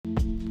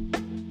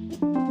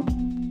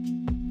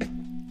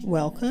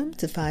Welcome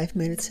to 5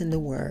 Minutes in the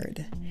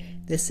Word.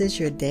 This is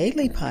your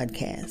daily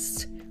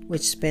podcast,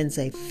 which spends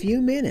a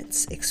few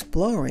minutes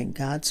exploring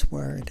God's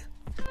Word.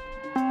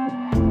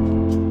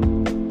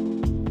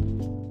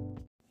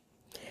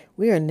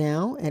 We are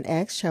now at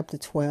Acts chapter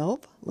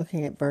 12,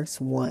 looking at verse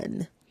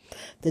 1.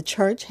 The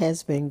church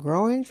has been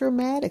growing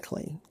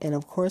dramatically, and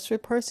of course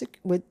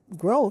with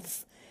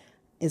growth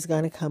is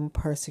going to come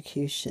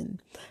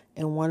persecution.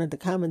 And one of the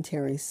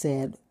commentaries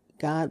said,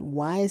 God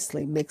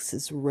wisely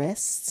mixes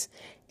rest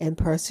and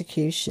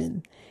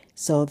persecution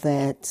so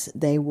that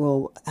they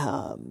will,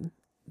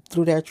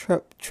 through their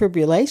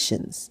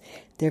tribulations,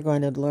 they're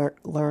going to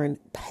learn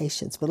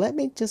patience. But let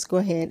me just go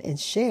ahead and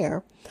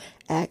share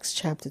Acts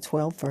chapter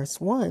 12,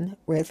 verse 1,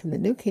 read from the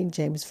New King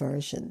James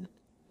Version.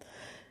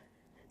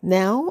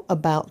 Now,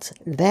 about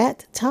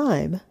that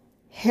time,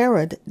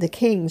 Herod the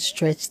king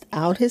stretched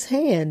out his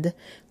hand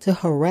to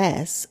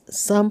harass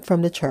some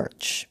from the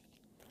church.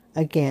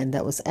 Again,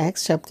 that was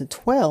Acts chapter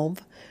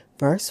 12,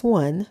 verse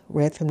 1,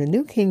 read from the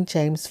New King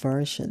James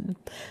Version.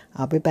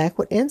 I'll be back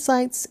with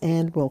insights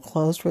and we'll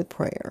close with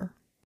prayer.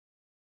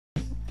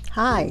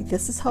 Hi,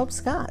 this is Hope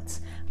Scott.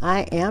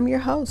 I am your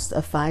host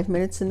of 5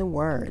 Minutes in the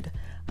Word,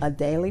 a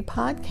daily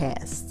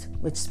podcast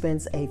which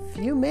spends a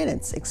few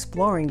minutes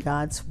exploring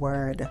God's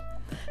Word.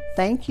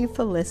 Thank you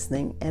for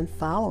listening and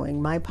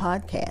following my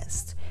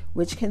podcast,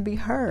 which can be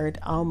heard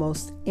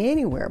almost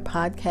anywhere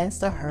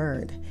podcasts are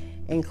heard,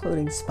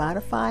 including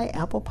Spotify,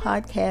 Apple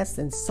Podcasts,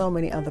 and so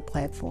many other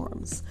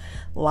platforms.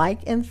 Like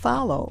and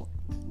follow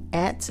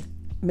at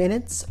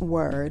Minutes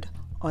Word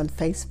on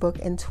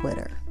Facebook and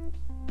Twitter.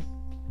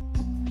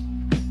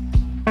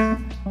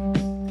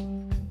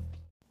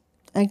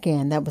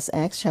 Again, that was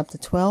Acts chapter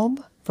 12,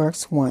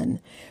 verse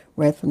 1,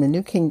 read from the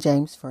New King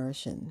James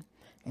Version.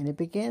 And it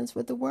begins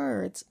with the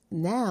words,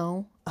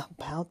 "Now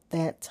about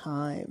that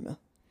time."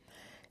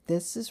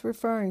 This is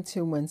referring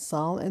to when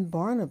Saul and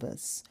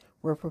Barnabas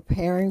were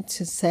preparing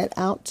to set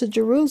out to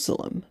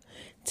Jerusalem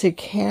to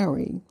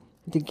carry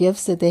the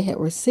gifts that they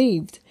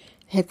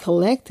had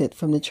collected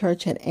from the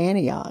church at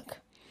Antioch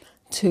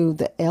to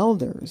the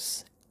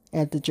elders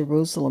at the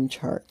Jerusalem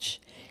church.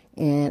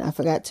 And I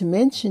forgot to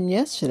mention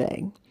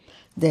yesterday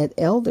that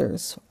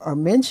elders are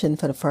mentioned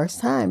for the first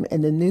time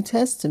in the New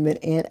Testament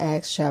in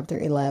Acts chapter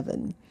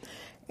 11.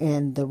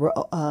 And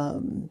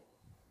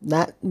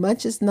not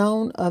much is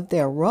known of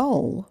their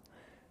role,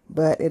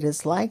 but it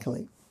is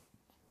likely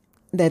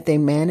that they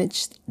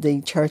managed the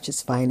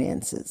church's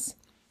finances.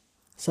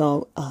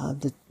 So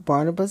the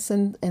Barnabas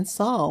and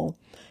Saul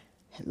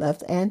had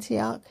left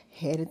Antioch,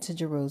 headed to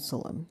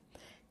Jerusalem.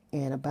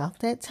 And about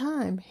that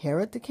time,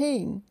 Herod the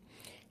king,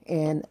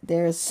 and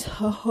there's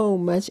so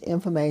much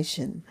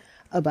information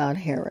about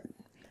Herod.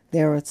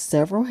 There are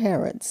several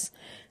Herods.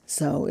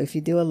 So if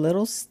you do a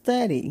little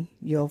study,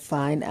 you'll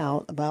find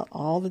out about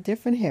all the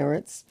different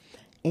Herods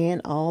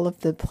and all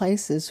of the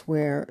places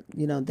where,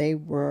 they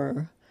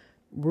were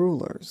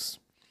rulers.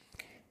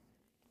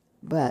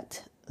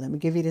 But let me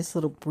give you this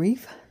little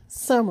brief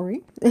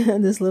summary,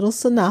 this little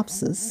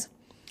synopsis.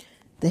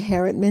 The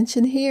Herod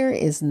mentioned here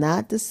is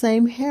not the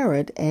same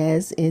Herod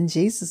as in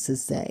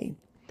Jesus' day.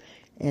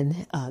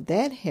 And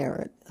that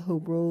Herod who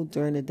ruled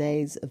during the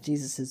days of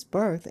Jesus'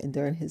 birth and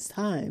during his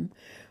time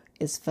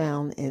is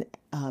found in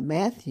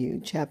Matthew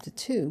chapter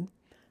 2,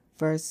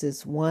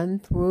 verses 1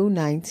 through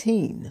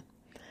 19.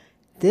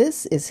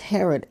 This is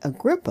Herod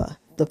Agrippa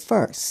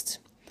I.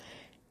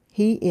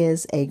 He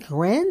is a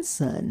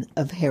grandson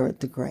of Herod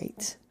the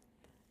Great.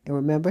 And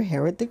remember,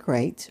 Herod the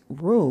Great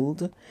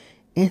ruled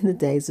in the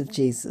days of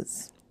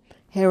Jesus.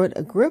 Herod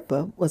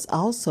Agrippa was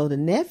also the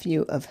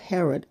nephew of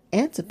Herod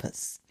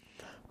Antipas,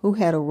 who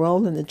had a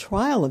role in the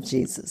trial of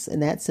Jesus.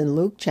 And that's in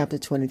Luke chapter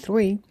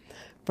 23,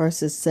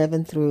 verses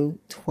 7 through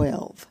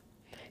 12.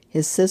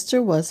 His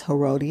sister was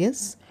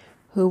Herodias,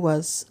 who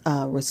was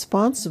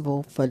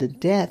responsible for the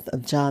death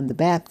of John the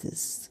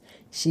Baptist.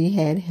 She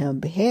had him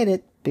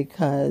beheaded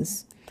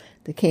because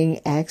the king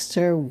asked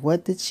her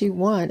what did she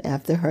want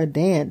after her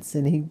dance,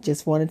 and he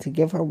just wanted to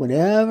give her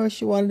whatever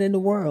she wanted in the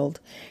world,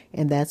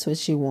 and that's what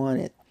she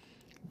wanted,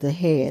 the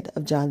head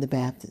of John the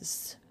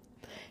Baptist.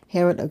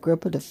 Herod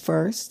Agrippa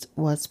I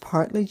was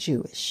partly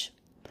Jewish.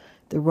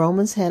 The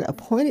Romans had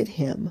appointed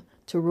him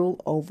to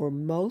rule over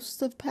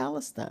most of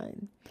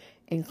Palestine,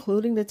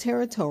 including the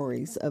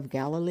territories of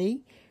Galilee,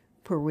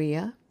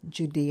 Perea,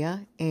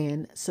 Judea,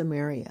 and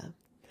Samaria.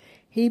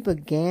 He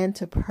began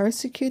to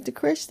persecute the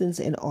Christians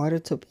in order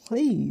to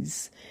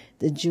please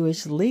the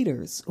Jewish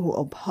leaders who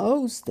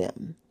opposed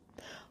them,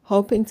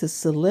 hoping to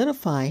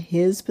solidify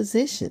his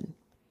position.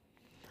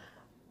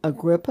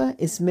 Agrippa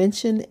is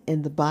mentioned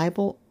in the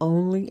Bible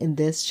only in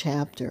this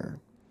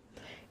chapter,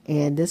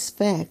 and this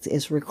fact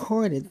is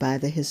recorded by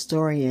the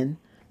historian.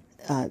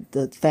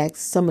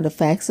 Some of the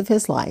facts of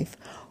his life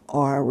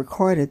are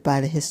recorded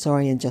by the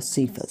historian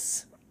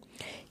Josephus.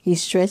 He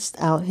stretched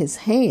out his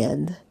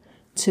hand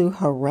to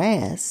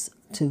harass,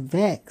 to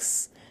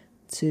vex,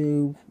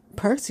 to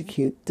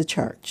persecute the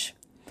church.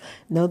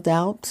 No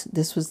doubt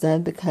this was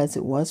done because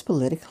it was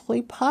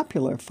politically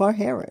popular for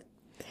Herod.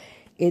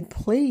 It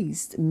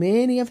pleased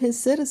many of his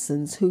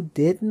citizens who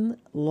didn't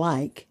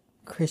like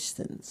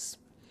Christians.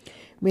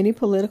 Many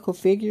political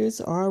figures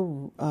are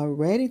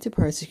ready to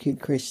persecute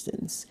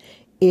Christians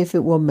if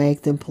it will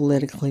make them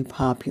politically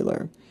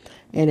popular.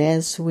 And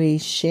as we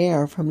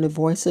share from the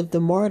voice of the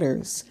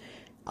martyrs,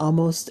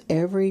 almost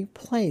every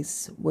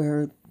place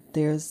where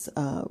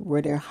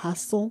they're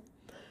hostile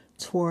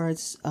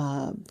towards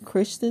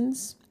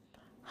Christians,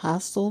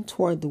 hostile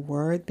toward the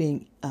word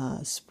being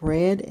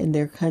spread in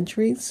their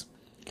countries,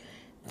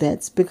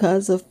 that's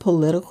because of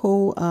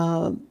political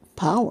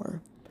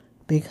power,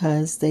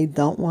 because they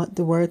don't want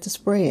the word to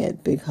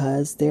spread,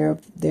 because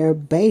their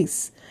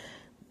base,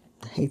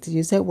 I hate to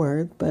use that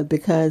word, but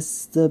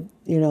because the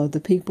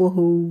people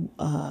who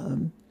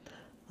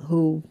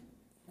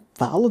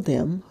follow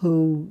them,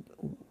 who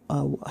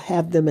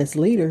have them as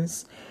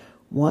leaders,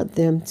 want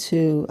them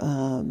to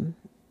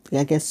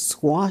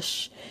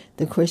squash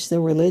the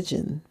Christian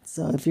religion.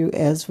 So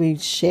as we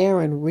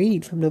share and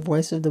read from the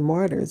voice of the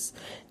martyrs,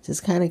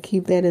 just kind of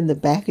keep that in the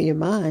back of your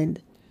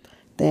mind,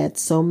 that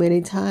so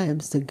many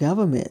times the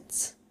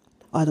governments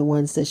are the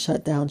ones that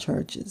shut down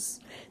churches.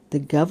 The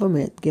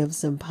government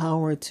gives them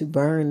power to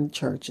burn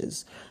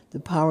churches, the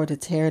power to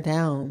tear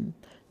down,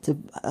 to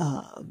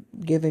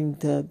giving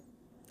the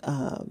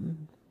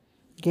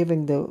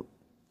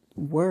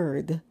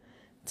word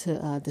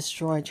to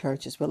destroy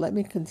churches. But let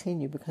me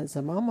continue because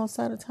I'm almost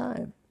out of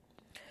time.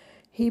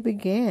 He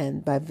began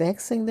by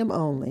vexing them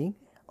only,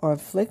 or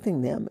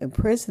afflicting them,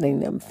 imprisoning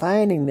them,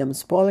 fining them,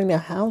 spoiling their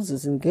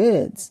houses and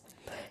goods,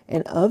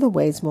 and other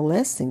ways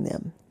molesting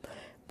them.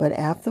 But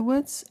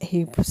afterwards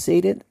he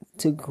proceeded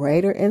to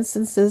greater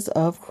instances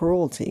of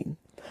cruelty.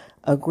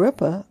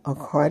 Agrippa,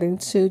 according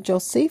to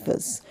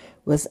Josephus,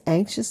 was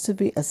anxious to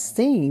be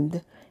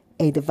esteemed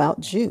a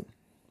devout Jew.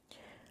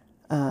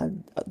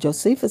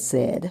 Josephus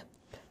said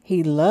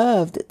he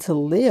loved to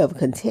live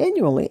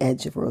continually at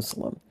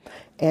Jerusalem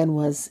and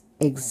was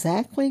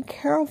exactly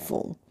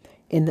careful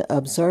in the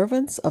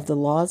observance of the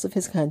laws of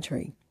his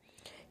country.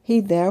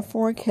 He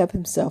therefore kept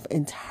himself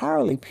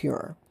entirely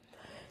pure,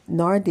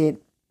 nor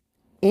did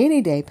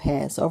any day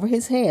pass over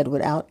his head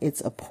without its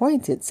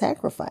appointed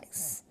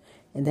sacrifice.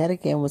 And that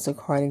again was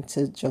according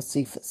to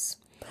Josephus.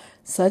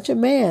 Such a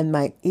man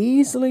might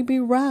easily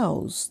be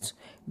roused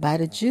by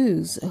the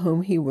Jews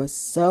whom he was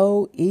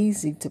so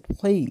easy to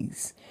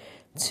please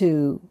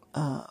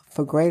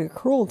for greater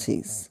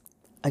cruelties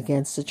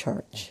against the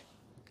church.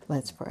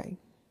 Let's pray.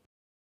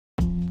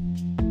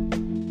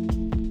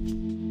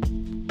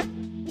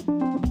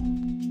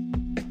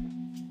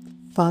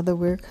 Father,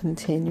 we're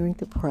continuing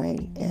to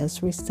pray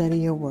as we study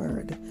your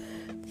word,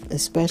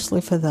 especially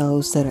for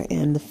those that are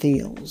in the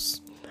fields,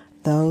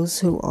 those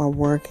who are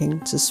working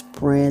to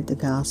spread the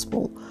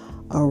gospel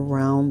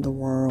around the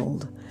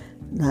world,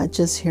 not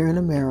just here in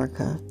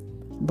America,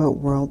 but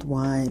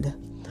worldwide.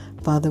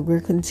 Father, we're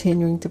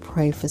continuing to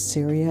pray for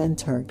Syria and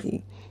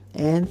Turkey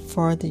and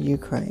for the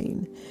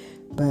Ukraine.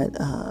 But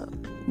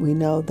we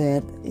know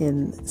that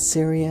in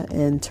Syria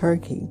and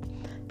Turkey,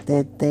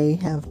 that they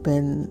have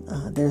been,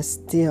 there's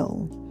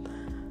still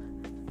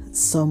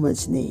so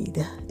much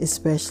need,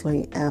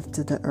 especially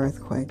after the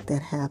earthquake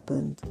that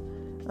happened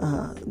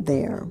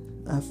there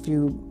a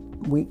few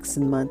weeks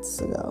and months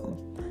ago,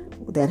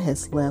 that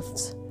has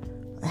left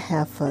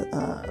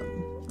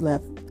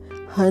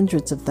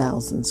hundreds of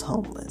thousands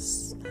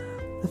homeless.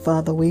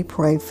 Father, we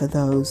pray for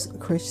those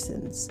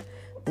Christians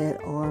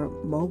that are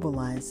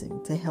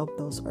mobilizing to help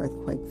those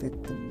earthquake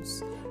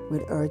victims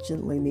with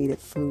urgently needed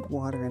food,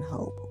 water, and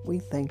hope. We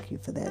thank you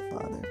for that,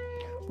 Father.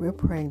 We're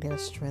praying their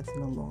strength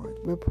in the Lord.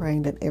 We're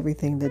praying that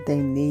everything that they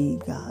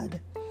need, God,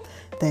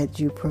 that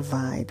you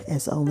provide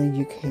as only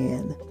you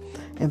can.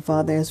 And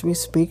Father, as we're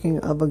speaking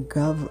of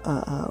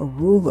a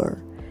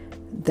ruler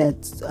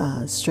that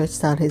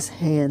stretched out his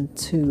hand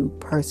to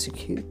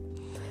persecute,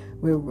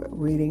 we're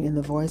reading in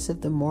the voice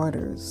of the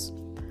martyrs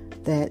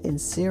that in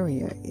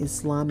Syria,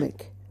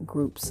 Islamic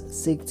groups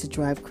seek to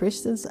drive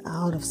Christians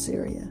out of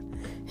Syria.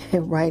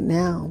 And right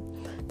now,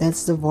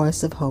 that's the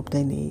voice of hope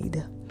they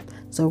need.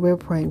 So we're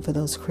praying for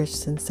those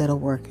Christians that are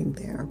working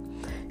there.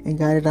 And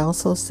God, it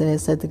also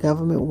says that the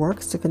government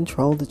works to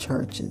control the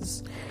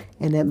churches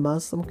and that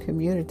Muslim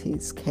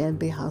communities can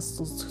be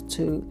hostile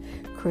to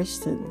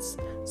Christians.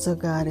 So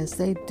God, as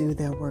they do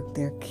their work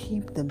there,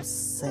 keep them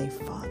safe,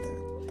 Father.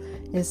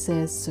 It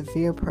says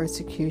severe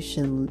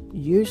persecution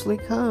usually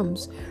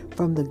comes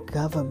from the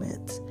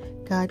government.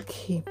 God,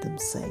 keep them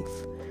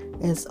safe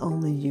as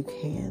only you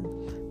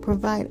can.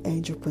 Provide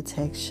angel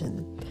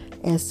protection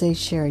as they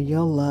share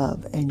your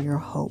love and your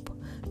hope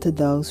to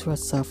those who are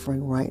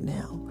suffering right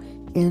now.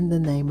 In the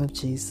name of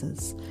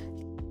Jesus.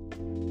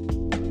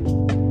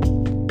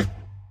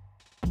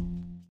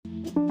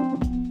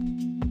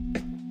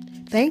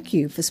 Thank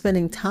you for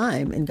spending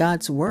time in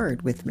God's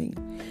Word with me.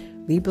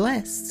 Be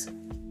blessed.